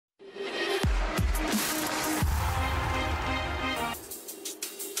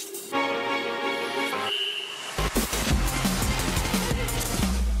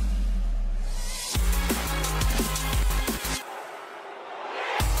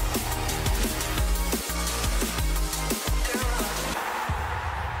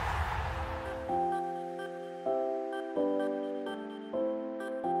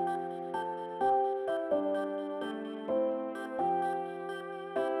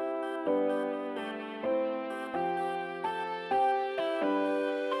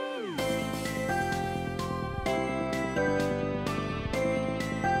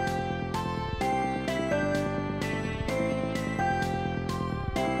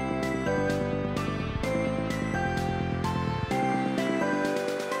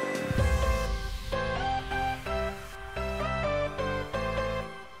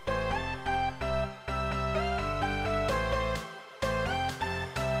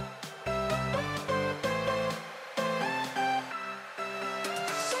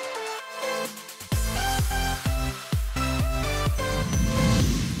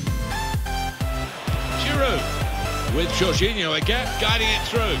With Jorginho again, guiding it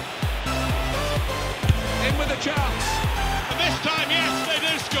through. In with a chance. And this time, yes, they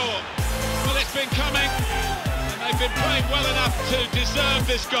do score. Well, it's been coming, and they've been playing well enough to deserve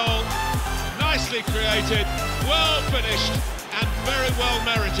this goal. Nicely created, well finished, and very well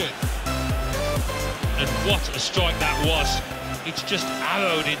merited. And what a strike that was. It's just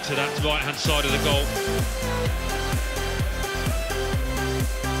arrowed into that right-hand side of the goal.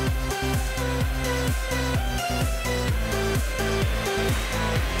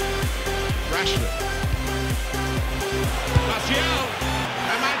 Rashford. Martial.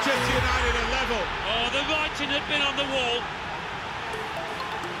 And Manchester United are level. Oh, the writing had been on the wall.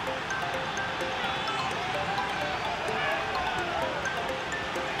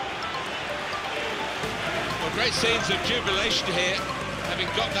 Well, great scenes of jubilation here, having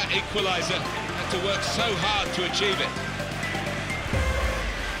got that equaliser. Had to work so hard to achieve it.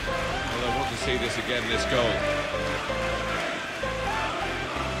 Well, I want to see this again, this goal.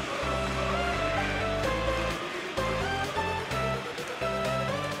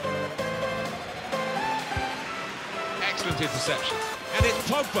 Excellent interception. And it's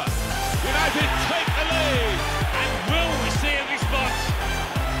Pogba. United take the lead. And will we see a response?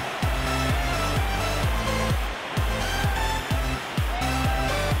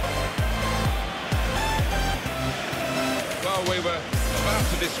 Well, we were about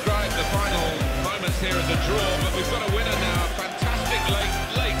to describe the final moments here as a draw, but we've got a winner now. A fantastic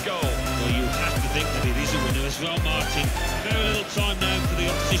late goal. Well, you have to think that it is a winner as well, Martin. Very little time now for the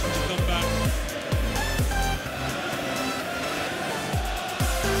opposition to come back.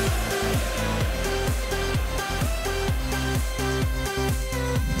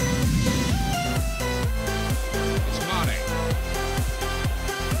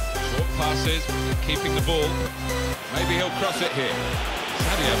 Passes, keeping the ball. Maybe he'll cross it here.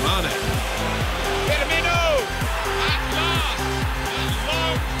 Sadio Mane. Firmino! At last! At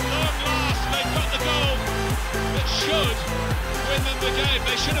long last, they've got the goal that should win them the game.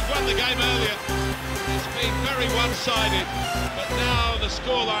 They should have won the game earlier. It's been very one-sided, but now the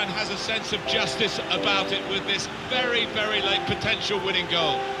scoreline has a sense of justice about it with this very, very late potential winning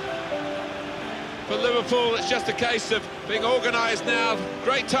goal. For Liverpool, it's just a case of being organised now.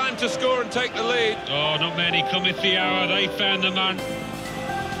 Great time to score and take the lead. Oh, not many cometh the hour. They found the man.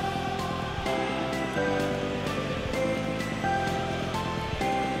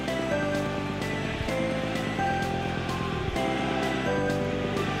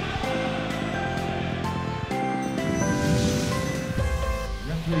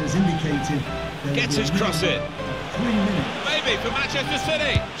 Referee has indicated gets his cross in. 3 minutes. Maybe for Manchester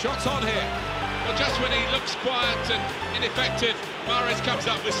City. Shots on here. Well, just when he looks quiet and ineffective, Mahrez comes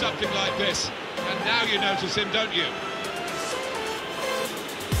up with something like this. And now you notice him, don't you?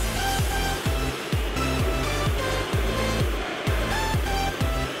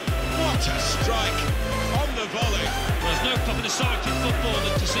 What a strike on the volley. Well, there's no proper sight in football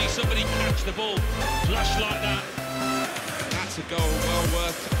than to see somebody catch the ball flush like that. That's a goal well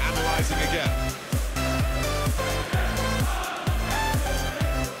worth analysing again.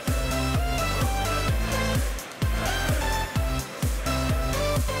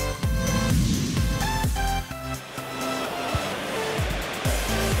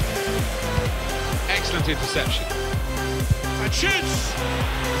 Excellent interception. And shoots!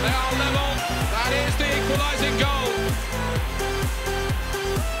 They are level. That is the equalising goal.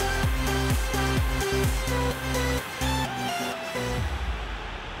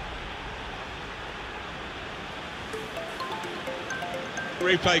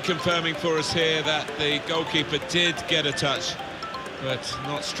 Replay confirming for us here that the goalkeeper did get a touch, but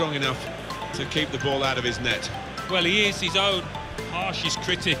not strong enough to keep the ball out of his net. Well, he is his own harshest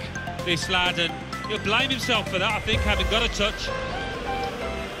critic, this lad, and he'll blame himself for that, I think, having got a touch.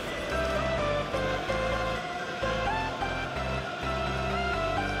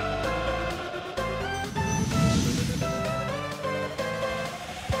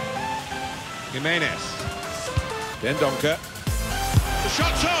 Jimenez. Dendoncker. The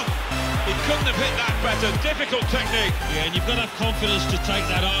shot's on! He couldn't have hit that better. Difficult technique. Yeah, and you've got to have confidence to take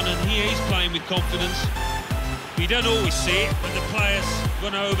that on, and he is playing with confidence. You don't always see it when the players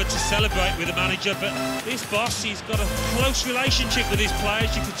run over to celebrate with the manager, but this boss, he's got a close relationship with his players.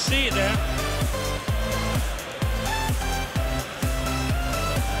 You could see it there.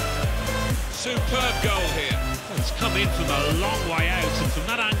 Superb goal here. Well, it's come in from a long way out, and from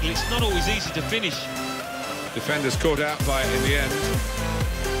that angle, it's not always easy to finish. Defenders caught out by it in the end.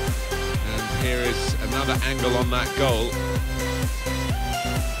 And here is another angle on that goal.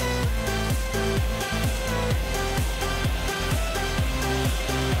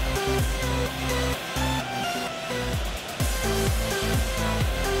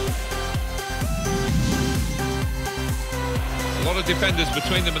 lot of defenders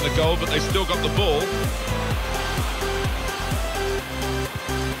between them and the goal, but they still got the ball.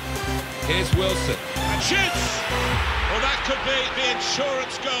 Here's Wilson. And shoots! Well, that could be the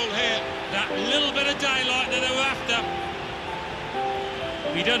insurance goal here. That little bit of daylight that they were after.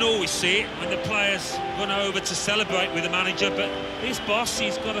 We don't always see it when the players run over to celebrate with the manager, but this boss,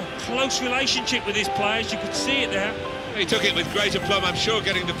 he's got a close relationship with his players. You could see it there. He took it with great aplomb. I'm sure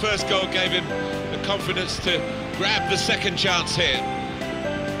getting the first goal gave him the confidence to grab the second chance here.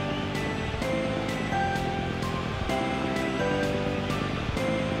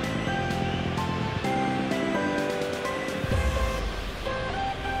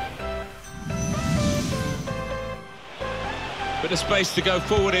 Bit of space to go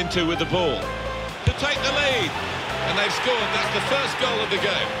forward into with the ball. To take the lead. And they've scored. That's the first goal of the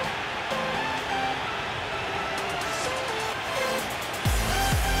game.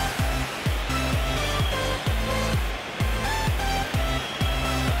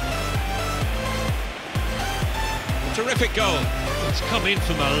 Terrific goal. It's come in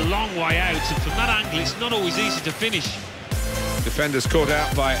from a long way out, and from that angle, it's not always easy to finish. Defenders caught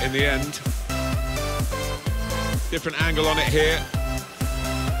out by it in the end. Different angle on it here.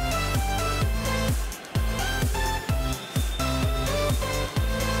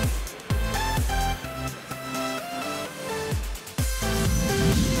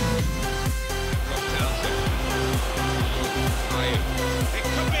 It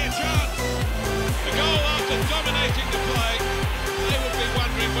could be a chance. The goal after dominating the play. They would be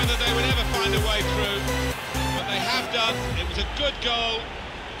wondering whether they would ever find a way through. But they have done. It was a good goal,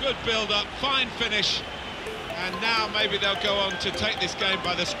 good build-up, fine finish. And now maybe they'll go on to take this game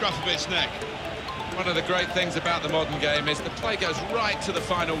by the scruff of its neck. One of the great things about the modern game is the play goes right to the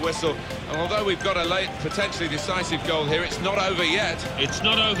final whistle. And although we've got a late, potentially decisive goal here, it's not over yet. It's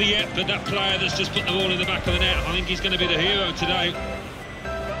not over yet, but that player that's just put the ball in the back of the net, I think he's going to be the hero today.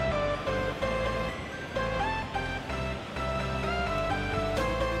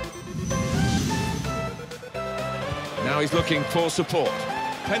 Now he's looking for support.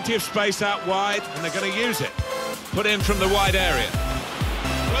 Plenty of space out wide, and they're going to use it. Put in from the wide area.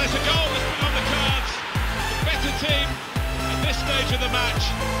 Well, it's a goal that's been on the cards. The better team at this stage of the match.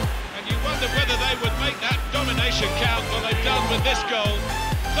 And you wonder whether they would make that domination count. Well, they've done with this goal.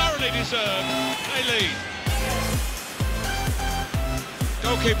 Thoroughly deserved. They lead.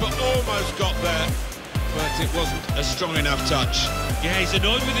 Goalkeeper almost got there, but it wasn't a strong enough touch. Yeah, he's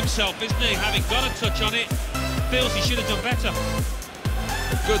annoyed with himself, isn't he? Having got a touch on it, feels he should have done better.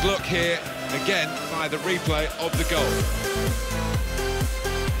 Good look here, again, by the replay of the goal.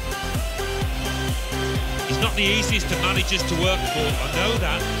 He's not the easiest of managers to work for, I know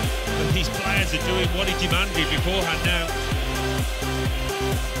that, but these players are doing what he demanded beforehand now.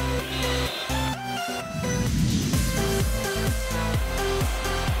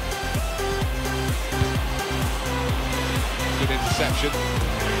 Good interception.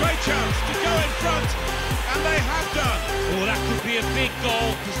 Great chance to go in front, and they have done. Oh, that could be a big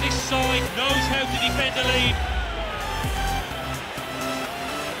goal, because this side knows how to defend the lead.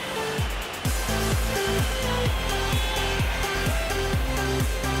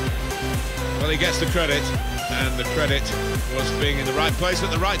 Well, he gets the credit, and the credit was being in the right place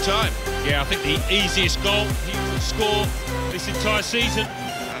at the right time. Yeah, I think the easiest goal he will score this entire season.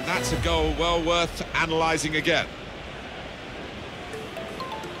 And that's a goal well worth analysing again.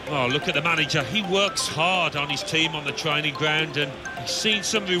 Oh, look at the manager. He works hard on his team on the training ground, and he's seen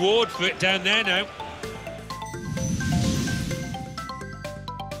some reward for it down there now.